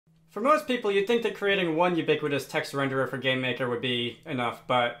For most people, you'd think that creating one ubiquitous text renderer for GameMaker would be enough,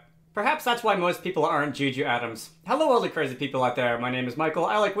 but perhaps that's why most people aren't Juju Adams. Hello all the crazy people out there, my name is Michael,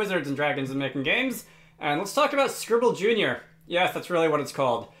 I like wizards and dragons and making games, and let's talk about Scribble Junior. Yes, that's really what it's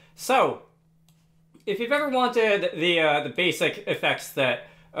called. So, if you've ever wanted the basic effects that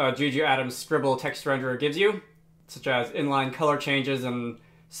Juju Adams' Scribble text renderer gives you, such as inline color changes and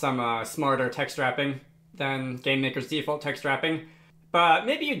some smarter text wrapping than GameMaker's default text wrapping, but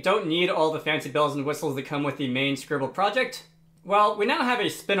maybe you don't need all the fancy bells and whistles that come with the main Scribble project. Well, we now have a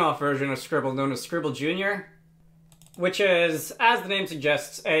spin-off version of Scribble known as Scribble Junior, which is, as the name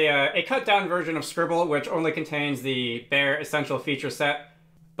suggests, a cut-down version of Scribble which only contains the bare essential feature set,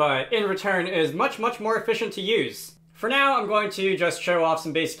 but in return is much, much more efficient to use. For now, I'm going to just show off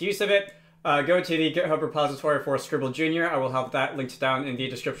some basic use of it. Go to the GitHub repository for Scribble Jr. I will have that linked down in the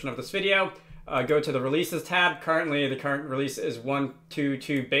description of this video. Go to the Releases tab. Currently, the current release is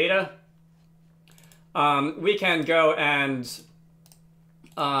 1.2.2 beta. We can go and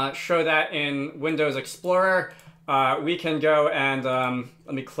show that in Windows Explorer. We can go and,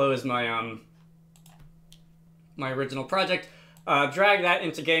 let me close my, my original project. Drag that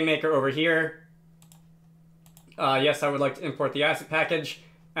into GameMaker over here. Yes, I would like to import the asset package.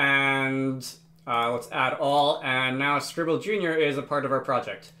 And let's add all. And now Scribble Junior is a part of our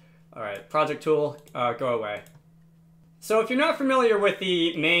project. Alright, project tool, go away. So if you're not familiar with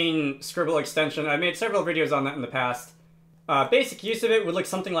the main Scribble extension, I've made several videos on that in the past. Basic use of it would look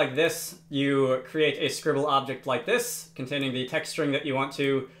something like this. You create a Scribble object like this, containing the text string that you want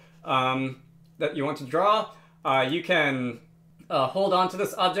to draw. You can hold on to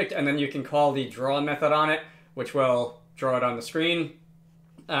this object, and then you can call the draw method on it, which will draw it on the screen.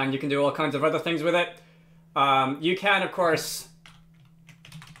 And you can do all kinds of other things with it. You can, of course,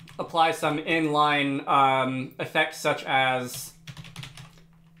 apply some inline effects such as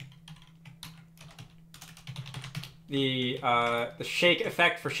the shake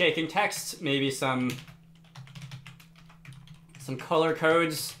effect for shaking text, maybe some color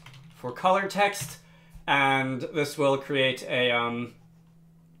codes for color text, and this will create a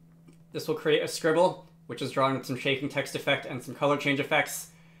scribble which is drawn with some shaking text effect and some color change effects.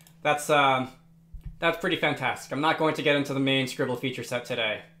 That's pretty fantastic. I'm not going to get into the main Scribble feature set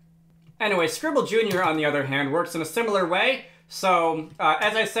today. Anyway, Scribble Junior, on the other hand, works in a similar way. So,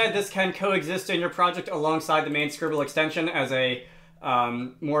 as I said, this can coexist in your project alongside the main Scribble extension as a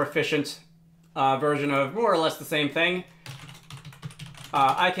more efficient version of more or less the same thing.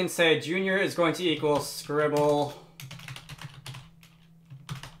 I can say Junior is going to equal Scribble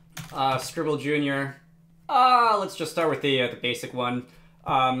Junior. Let's just start with the basic one.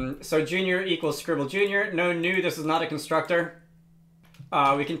 So Junior equals Scribble Junior. No new, this is not a constructor.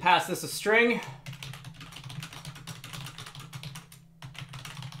 We can pass this a string.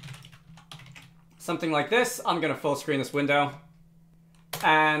 Something like this. I'm going to full screen this window.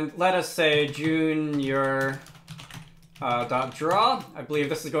 And let us say junior dot draw. I believe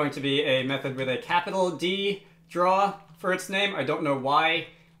this is going to be a method with a capital D draw for its name. I don't know why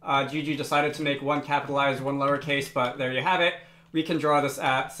Juju decided to make one capitalized, one lowercase, but there you have it. We can draw this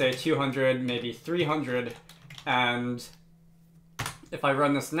at, say, 200, maybe 300, and if I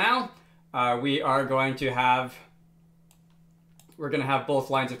run this now, we're going to have both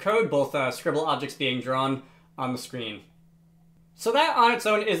lines of code, both Scribble objects being drawn on the screen. So that on its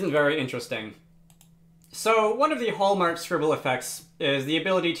own isn't very interesting. So one of the hallmark Scribble effects is the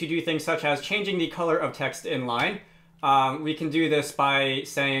ability to do things such as changing the color of text in line. We can do this by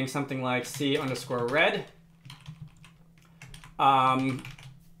saying something like C_red,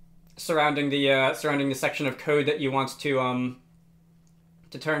 surrounding the section of code that you want to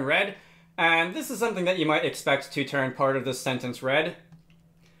turn red, and this is something that you might expect to turn part of this sentence red,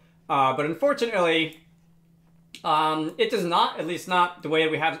 but unfortunately it does not, at least not the way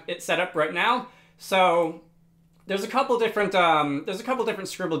we have it set up right now. So there's a couple different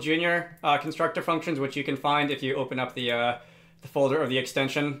Scribble Junior constructor functions which you can find if you open up the folder of the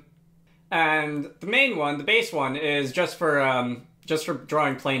extension, and the main one, the base one, is just for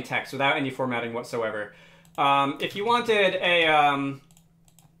drawing plain text without any formatting whatsoever. If you wanted a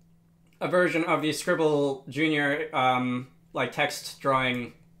version of the Scribble Junior like text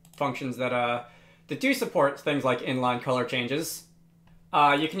drawing functions that do support things like inline color changes,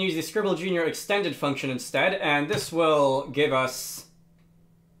 you can use the Scribble Junior extended function instead, and this will give us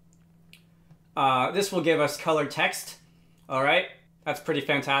colored text. All right, that's pretty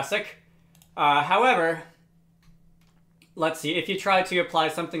fantastic. However, let's see, if you try to apply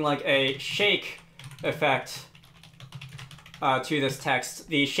something like a shake effect to this text,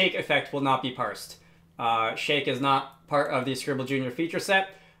 the shake effect will not be parsed. Shake is not part of the Scribble Junior feature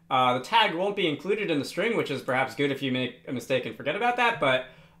set. The tag won't be included in the string, which is perhaps good if you make a mistake and forget about that, but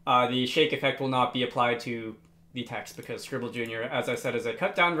the shake effect will not be applied to the text because Scribble Junior, as I said, is a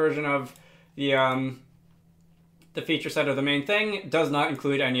cut-down version of the feature set of the main thing. Does not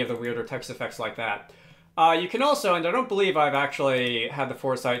include any of the weirder text effects like that. You can also, and I don't believe I've actually had the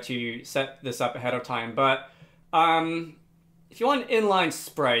foresight to set this up ahead of time, but if you want inline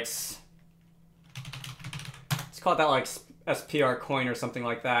sprites, let's call it that like SPR coin or something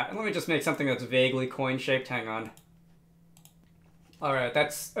like that. And let me just make something that's vaguely coin-shaped. Hang on. Alright,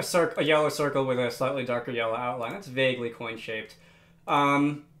 that's a yellow circle with a slightly darker yellow outline. That's vaguely coin-shaped.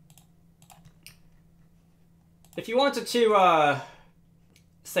 If you wanted to,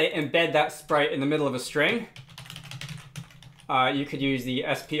 say, embed that sprite in the middle of a string, you could use the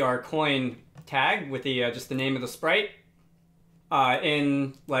SPR coin tag with the just the name of the sprite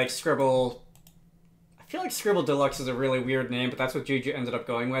in, like, Scribble. I feel like Scribble Deluxe is a really weird name, but that's what Juju ended up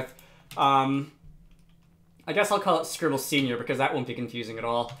going with. I guess I'll call it Scribble Senior because that won't be confusing at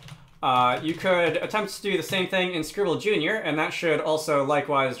all. You could attempt to do the same thing in Scribble Junior, and that should also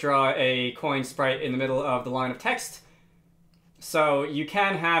likewise draw a coin sprite in the middle of the line of text. So you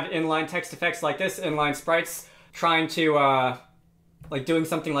can have inline text effects like this, inline sprites, trying to, like doing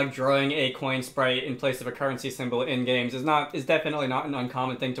something like drawing a coin sprite in place of a currency symbol in games is definitely not an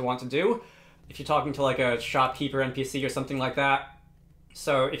uncommon thing to want to do if you're talking to like a shopkeeper NPC or something like that.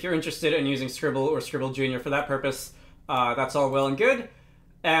 So if you're interested in using Scribble or Scribble Junior for that purpose, that's all well and good.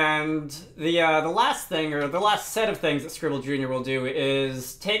 And the last thing, or the last set of things that Scribble Junior will do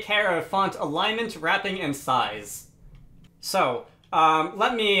is take care of font alignment, wrapping, and size. So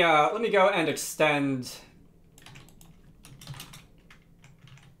let me go and extend.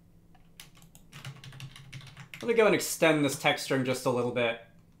 Let me go and extend this text string just a little bit.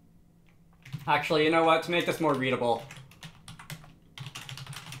 Actually, you know what? To make this more readable,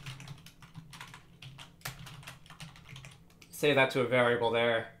 say that to a variable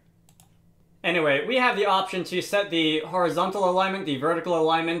there. Anyway, we have the option to set the horizontal alignment, the vertical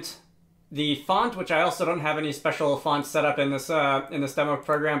alignment, the font, which I also don't have any special fonts set up in this demo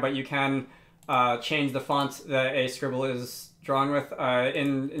program, but you can change the font that a scribble is drawn with.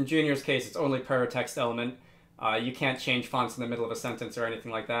 In Junior's case, it's only per text element. You can't change fonts in the middle of a sentence or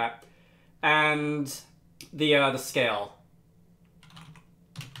anything like that. And the scale.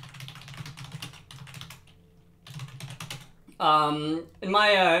 In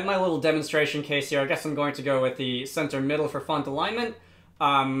my little demonstration case here, I guess I'm going to go with the center middle for font alignment.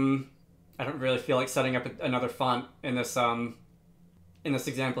 I don't really feel like setting up another font in this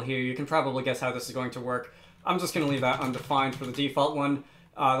example here. You can probably guess how this is going to work. I'm just going to leave that undefined for the default one.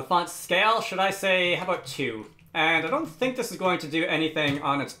 The font scale, should I say, how about 2? And I don't think this is going to do anything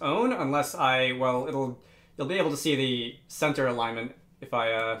on its own unless you'll be able to see the center alignment if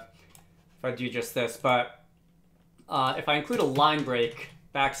I do just this. But if I include a line break,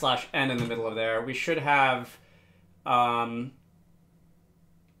 \n in the middle of there, we should have, I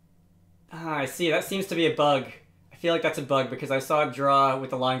see, that seems to be a bug. I feel like that's a bug because I saw it draw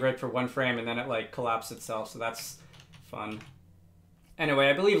with the line break for 1 frame and then it like collapsed itself, so that's fun. Anyway,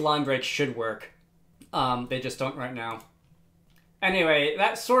 I believe line breaks should work. They just don't right now. Anyway,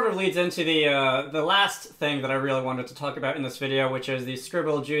 that sort of leads into the last thing that I really wanted to talk about in this video, which is the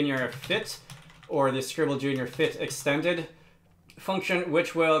Scribble Junior fit, or the Scribble Junior fit extended function,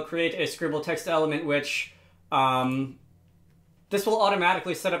 which will create a Scribble text element, which this will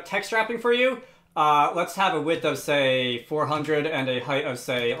automatically set up text wrapping for you. Let's have a width of, say, 400 and a height of,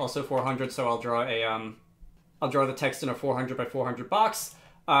 say, also 400. So I'll draw the text in a 400 by 400 box.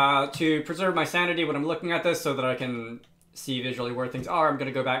 To preserve my sanity when I'm looking at this so that I can see visually where things are, I'm going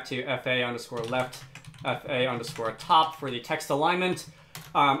to go back to FA_left, FA_top for the text alignment.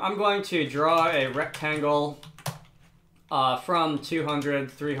 I'm going to draw a rectangle from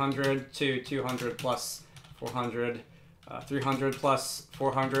 200, 300 to 200 plus 400, 300 plus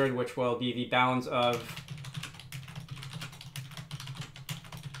 400, which will be the bounds of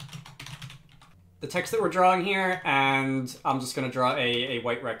the text that we're drawing here, and I'm just going to draw a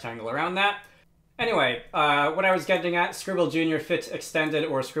white rectangle around that. Anyway, what I was getting at, Scribble Junior fit extended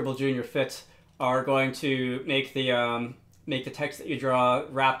or Scribble Junior fit are going to make the text that you draw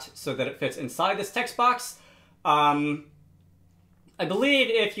wrapped so that it fits inside this text box. I believe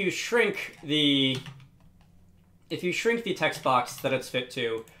if you shrink the text box that it's fit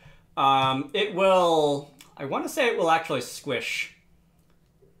to, it will, I want to say it will actually squish.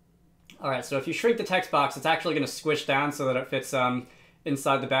 Alright, so if you shrink the text box, it's actually going to squish down so that it fits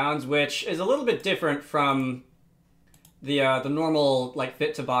inside the bounds, which is a little bit different from the normal like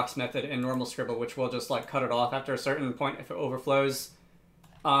fit to box method in normal Scribble, which will just like cut it off after a certain point if it overflows.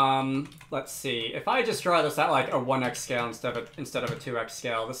 Let's see. If I just draw this at like a 1x scale instead of a 2x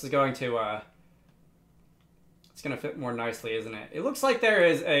scale, this is going to, it's going to fit more nicely, isn't it? It looks like there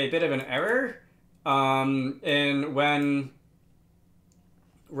is a bit of an error, in when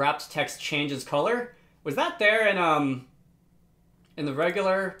wrapped text changes color. Was that there in the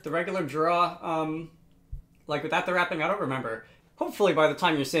regular draw, like without the wrapping? I don't remember. Hopefully by the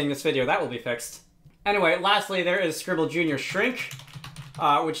time you're seeing this video, that will be fixed. Anyway, lastly, there is Scribble Junior Shrink,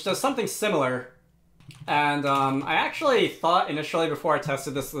 which does something similar. And I actually thought initially before I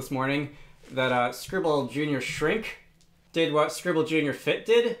tested this morning that Scribble Junior Shrink did what Scribble Junior Fit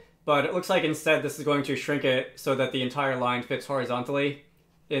did, but it looks like instead this is going to shrink it so that the entire line fits horizontally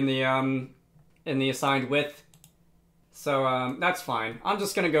in the assigned width. So that's fine. I'm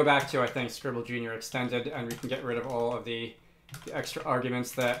just going to go back to, I think, Scribble Junior Extended, and we can get rid of all of the extra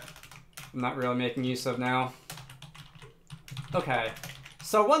arguments that I'm not really making use of now. Okay,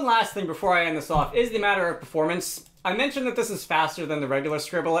 so one last thing before I end this off is the matter of performance. I mentioned that this is faster than the regular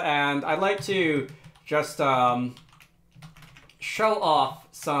Scribble, and I'd like to just show off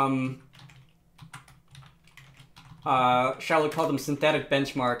some, shall we call them synthetic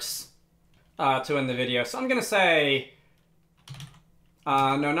benchmarks to end the video. So I'm going to say,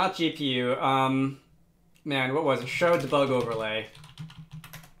 no, not GPU, man, what was it? Show debug overlay.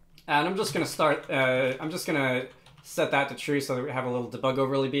 And I'm just going to start, I'm just going to set that to true so that we have a little debug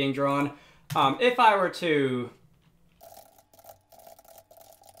overlay being drawn. If I were to,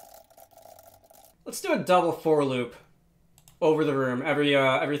 let's do a double for loop over the room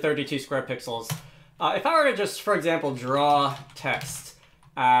every 32 square pixels. If I were to just, for example, draw text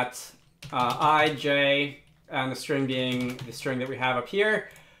at I, J, and the string being the string that we have up here,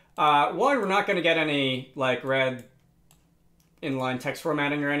 one, we're not going to get any like red inline text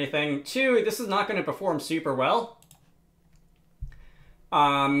formatting or anything. Two, this is not going to perform super well.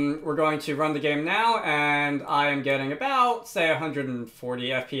 We're going to run the game now, and I am getting about, say, 140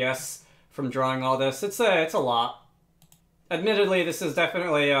 FPS from drawing all this. It's a lot. Admittedly, this is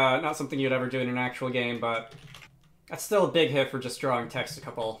definitely not something you'd ever do in an actual game, but that's still a big hit for just drawing text a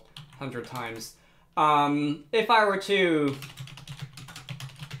couple hundred times. If I were to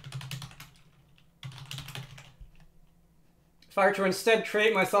instead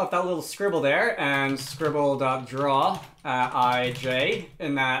create myself that little scribble there and scribble.draw ij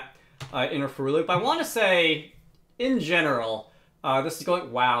in that inner for loop, I want to say, in general, this is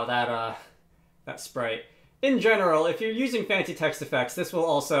going, wow, that sprite. In general, if you're using fancy text effects, this will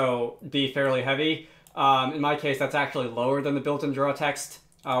also be fairly heavy. In my case, that's actually lower than the built-in draw text,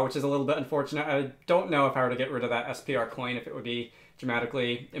 which is a little bit unfortunate. I don't know if I were to get rid of that SPR coin, if it would be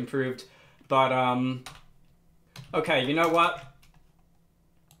dramatically improved. But, okay, you know what?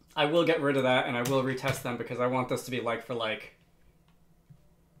 I will get rid of that, and I will retest them, because I want this to be like for like.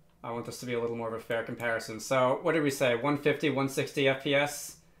 I want this to be a little more of a fair comparison. So, what did we say? 150, 160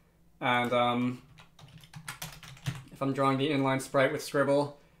 FPS? And, if I'm drawing the inline sprite with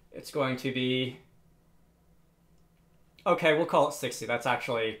Scribble, it's going to be... Okay, we'll call it 60. That's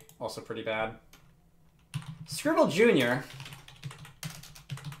actually also pretty bad. Scribble Junior.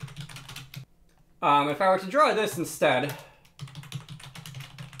 If I were to draw this instead,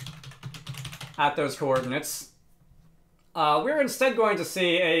 at those coordinates, we're instead going to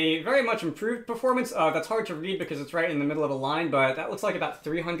see a very much improved performance. That's hard to read because it's right in the middle of a line, but that looks like about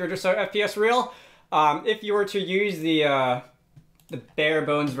 300 or so FPS real. If you were to use the bare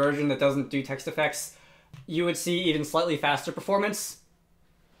bones version that doesn't do text effects, you would see even slightly faster performance.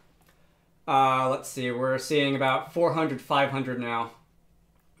 Let's see, we're seeing about 400, 500 now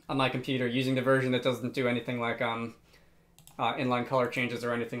on my computer using the version that doesn't do anything like inline color changes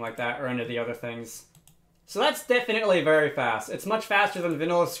or anything like that, or any of the other things. So that's definitely very fast. It's much faster than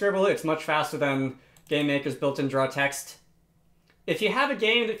vanilla Scribble. It's much faster than GameMaker's built-in draw text. If you have a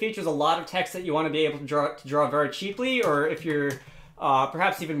game that features a lot of text that you want to be able to draw very cheaply, or if you're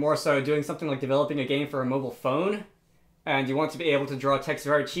perhaps even more so doing something like developing a game for a mobile phone, and you want to be able to draw text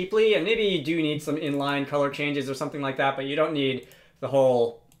very cheaply, and maybe you do need some inline color changes or something like that, but you don't need the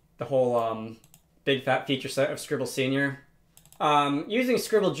whole big fat feature set of Scribble Senior. Using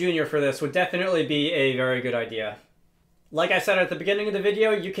Scribble Junior for this would definitely be a very good idea. Like I said at the beginning of the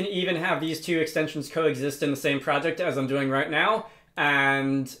video, you can even have these two extensions coexist in the same project as I'm doing right now,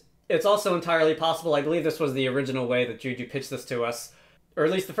 and it's also entirely possible, I believe this was the original way that Juju pitched this to us, or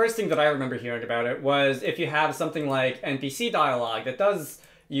at least the first thing that I remember hearing about it, was if you have something like NPC dialogue that does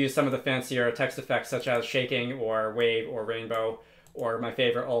use some of the fancier text effects such as shaking or wave or rainbow, or my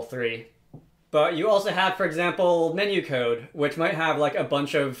favorite, all three. But you also have, for example, menu code, which might have like a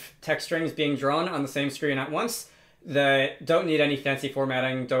bunch of text strings being drawn on the same screen at once. that don't need any fancy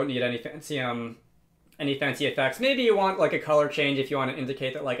formatting, don't need any fancy effects. Maybe you want like a color change if you want to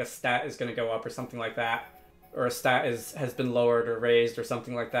indicate that like a stat is going to go up or something like that, or a stat has been lowered or raised or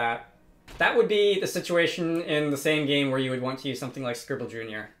something like that. That would be the situation in the same game where you would want to use something like Scribble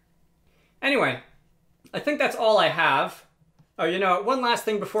Junior. Anyway, I think that's all I have. Oh, you know, one last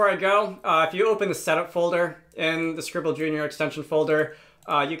thing before I go. If you open the setup folder in the Scribble Junior extension folder,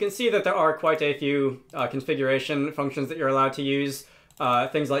 you can see that there are quite a few configuration functions that you're allowed to use.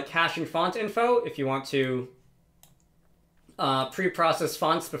 Things like caching font info, if you want to pre-process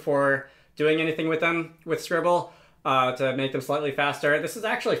fonts before doing anything with them with Scribble to make them slightly faster. This is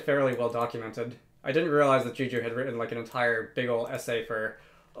actually fairly well documented. I didn't realize that Juju had written like an entire big old essay for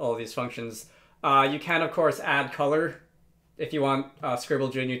all of these functions. You can, of course, add color if you want Scribble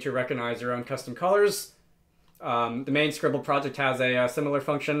Junior to recognize your own custom colors. The main Scribble project has a similar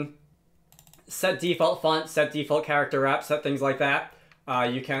function. Set default font, set default character wrap, set things like that.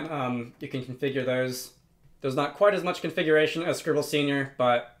 You can configure those. There's not quite as much configuration as Scribble Senior,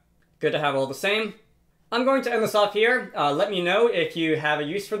 but good to have all the same. I'm going to end this off here. Let me know if you have a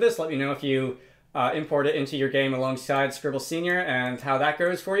use for this. Let me know if you import it into your game alongside Scribble Senior and how that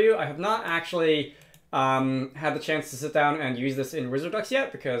goes for you. I have not actually had the chance to sit down and use this in Wizardux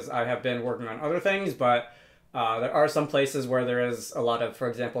yet because I have been working on other things, but there are some places where there is a lot of, for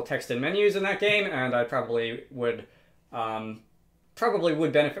example, text and menus in that game, and I probably would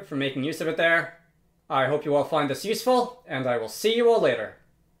benefit from making use of it there. I hope you all find this useful, and I will see you all later.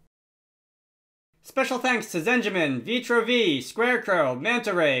 Special thanks to Zenjamin, Vitro V, Squarecrow,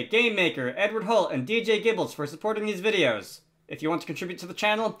 Manta Ray, GameMaker, Edward Holt, and DJ Gibbles for supporting these videos. If you want to contribute to the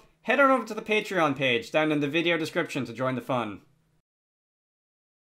channel, head on over to the Patreon page down in the video description to join the fun.